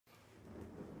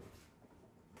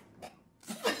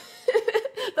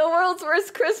The world's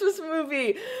worst Christmas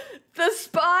movie. The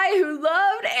Spy Who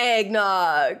Loved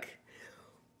Eggnog.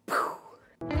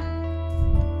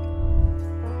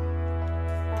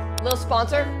 Little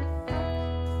sponsor.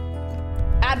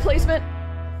 Ad placement.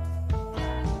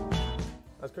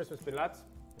 How's Christmas been, lads?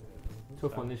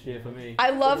 Tough one this year for me.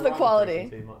 I love the quality.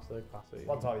 Too much though, classic.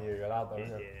 One time you're allowed though,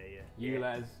 isn't it? Yeah. You,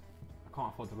 Les, I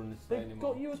can't afford to run this They sleigh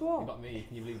anymore. got you as well? They got me,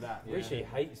 can you believe that? Yeah. Rishi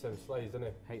hates them sleighs, doesn't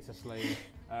he? Hates a sleigh.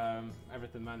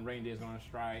 Everything, man. Reindeer's gone on a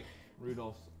strike.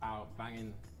 Rudolph's out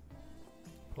banging.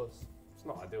 Plus, It's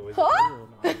not ideal, is Huh? it?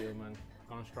 not ideal, man.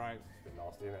 Gone on strike. It's a bit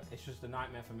nasty, isn't it? It's just a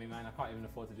nightmare for me, man. I can't even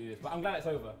afford to do this. But I'm glad it's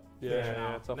over.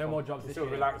 Yeah, Now. No more jobs You this feel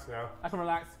year. relaxed now. I can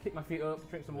relax, kick my feet up,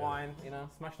 drink some wine, you know,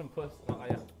 smash some puss. I'm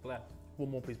like, yeah, glad. One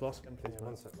more, please, boss. Please,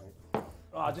 one sec, mate.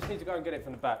 Oh, I just need to go and get it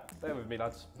from the back. Bear with me,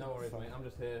 lads. No worries, mate. I'm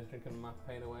just here drinking my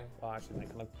pain away. Oh, actually, mate,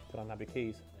 can I put on Nabby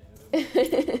keys?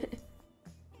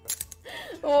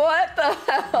 What the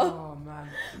hell Oh, man.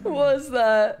 was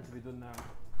that? It could be done now.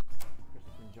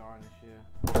 Christmas been jarring this year.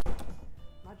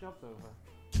 My job's over.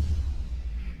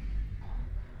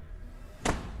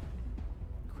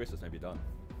 Christmas may be done,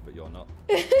 but you're not.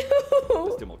 There's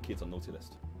still more kids on naughty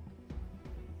list.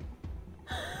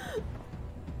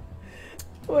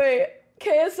 Wait,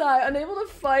 KSI, unable to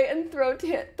fight and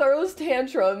throws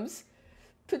tantrums.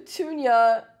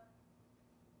 Petunia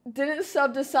didn't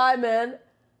sub to Simon.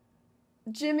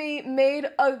 Jimmy made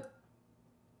a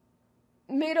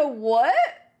what?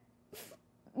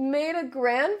 Made a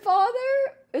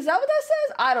grandfather? Is that what that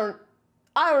says? I don't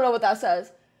know what that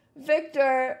says.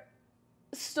 Victor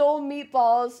stole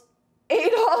meatballs.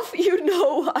 Adolf, you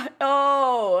know why.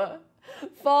 Oh,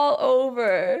 fall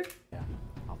over. Yeah,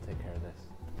 I'll take care of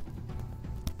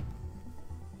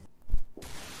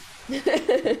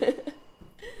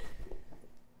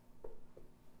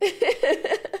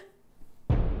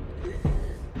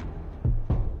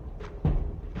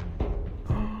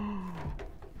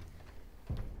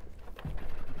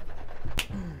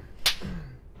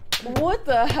What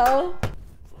the hell?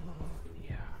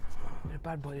 Yeah, you're a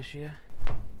bad boy this year.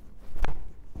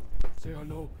 Say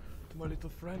hello to my little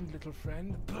friend.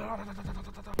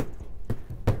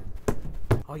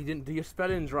 Oh, you didn't do your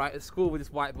spellings right at school with this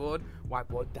whiteboard.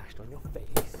 Whiteboard dashed on your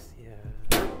face. Yeah.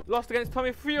 Lost against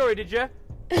Tommy Fury, did you?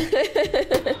 Ew!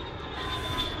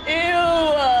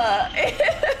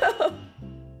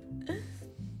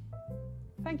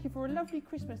 Thank you for a lovely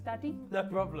Christmas, Daddy. No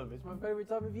problem. It's my favourite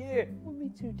time of year. Well, me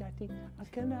too, Daddy. I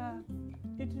can,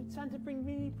 did Santa bring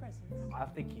me any presents? I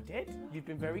think you did. You've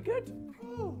been very good.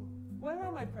 Oh, where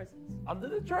are my presents? Under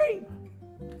the tree.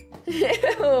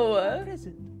 Ew!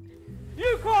 Present.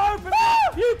 You can't open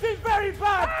it! You've been very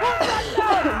bad! Put that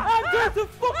down! I'm going to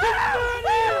fucking burn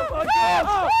you! Oh,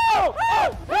 God. Oh!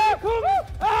 Here comes...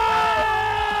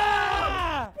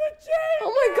 Ah!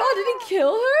 Oh my god, did he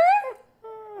kill her?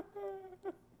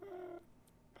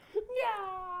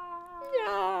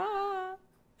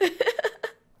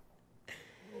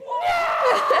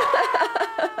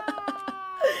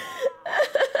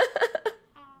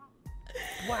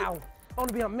 Wow, I want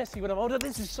to be like Messi when I'm older.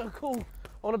 This is so cool.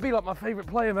 I want to be like my favourite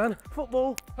player, man.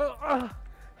 Football.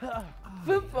 Football.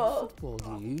 Football,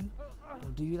 do you? Or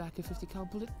do you like a 50 cal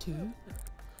bullet too?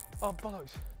 Oh,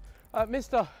 bollocks.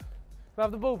 Mister, can I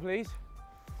have the ball, please?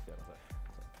 Yeah,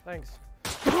 Thanks.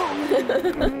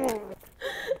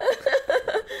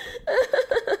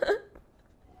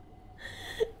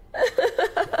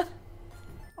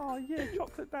 Oh, yeah,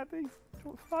 chocolate daddy.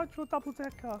 Fudge or double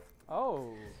decker?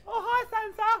 Oh. Oh, hi,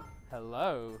 Santa.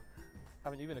 Hello.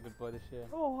 Haven't you been a good boy this year?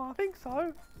 Oh, I think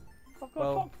so. I've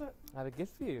got chocolate. I have a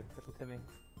gift for you, little Timmy.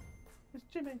 It's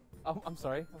Jimmy. Oh, I'm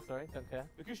sorry, don't care.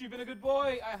 Because you've been a good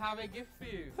boy, I have a gift for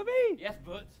you. For me? Yes,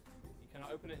 but you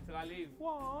cannot open it until I leave.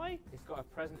 Why? It's got a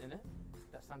present in it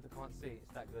that Santa can't see.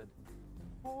 It's that good.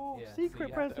 Oh, Yeah, so secret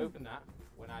you present. have to open that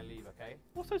when I leave, okay?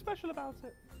 What's so special about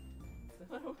it?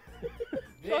 No.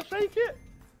 Shall I shake it?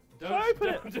 Don't open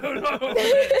it? Do not open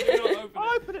it. Do not open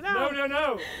I'll it. open it now.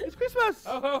 No. It's Christmas.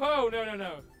 Oh, ho, ho.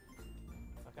 No.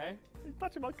 Okay? It's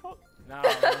touching my cock. Now,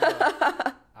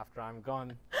 after I'm gone.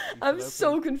 you I'm shall so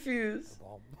open confused. the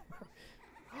bomb.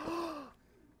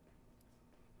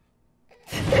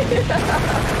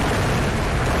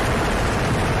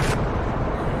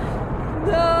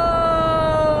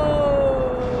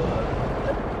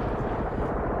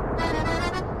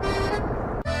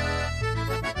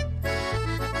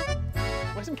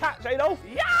 Where's some catch, Adolf?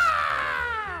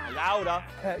 Yeah! Louder.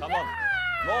 Come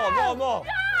on. More.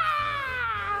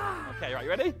 Okay, right, you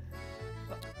ready?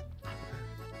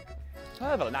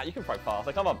 Further than that, you can throw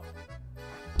faster. Come on.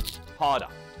 Harder.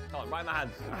 Come on, right in my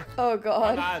hands. Oh Right in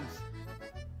god. my hands.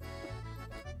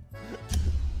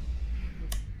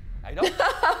 Ada?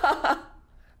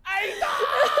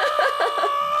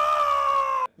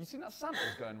 You seen that Santa's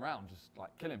going around just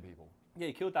like killing people? Yeah,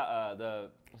 he killed that,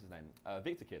 what's his name?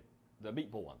 Victor kid. The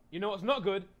meatball one. You know what's not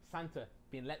good? Santa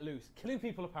being let loose. Killing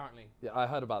people, apparently. Yeah, I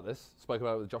heard about this. Spoke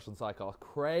about it with Josh and Psychos.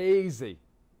 Crazy.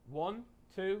 1,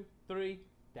 2, 3,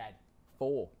 dead.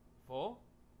 4. 4?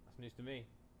 That's news to me.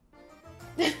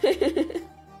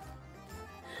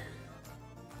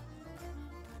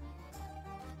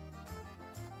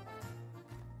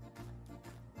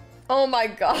 Oh my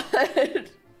god.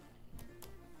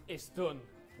 It's done.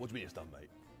 What do you mean it's done, mate?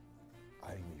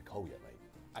 I ain't even cold yet, mate.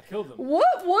 I killed them.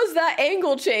 What was that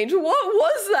angle change? What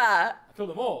was that? I killed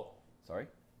them all. Sorry?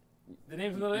 The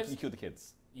names on the list? You killed the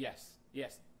kids. Yes,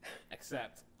 yes.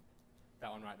 Except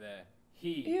that one right there.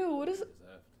 He Ew, what is it?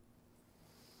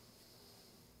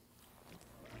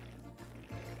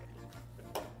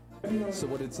 deserved. So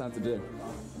what did Santa do?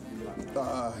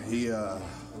 He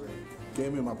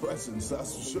gave me my presents,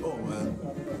 that's for sure, man.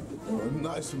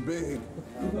 Nice and big.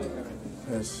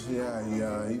 Yes,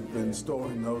 yeah, he's been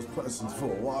storing those presents for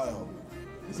a while.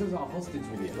 This is our hostage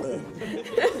video.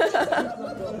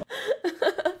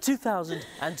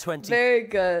 2020. Very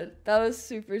good. That was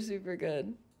super, super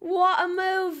good. What a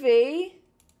movie.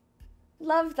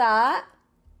 Love that.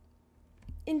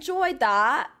 Enjoyed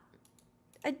that.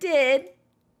 I did.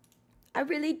 I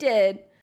really did.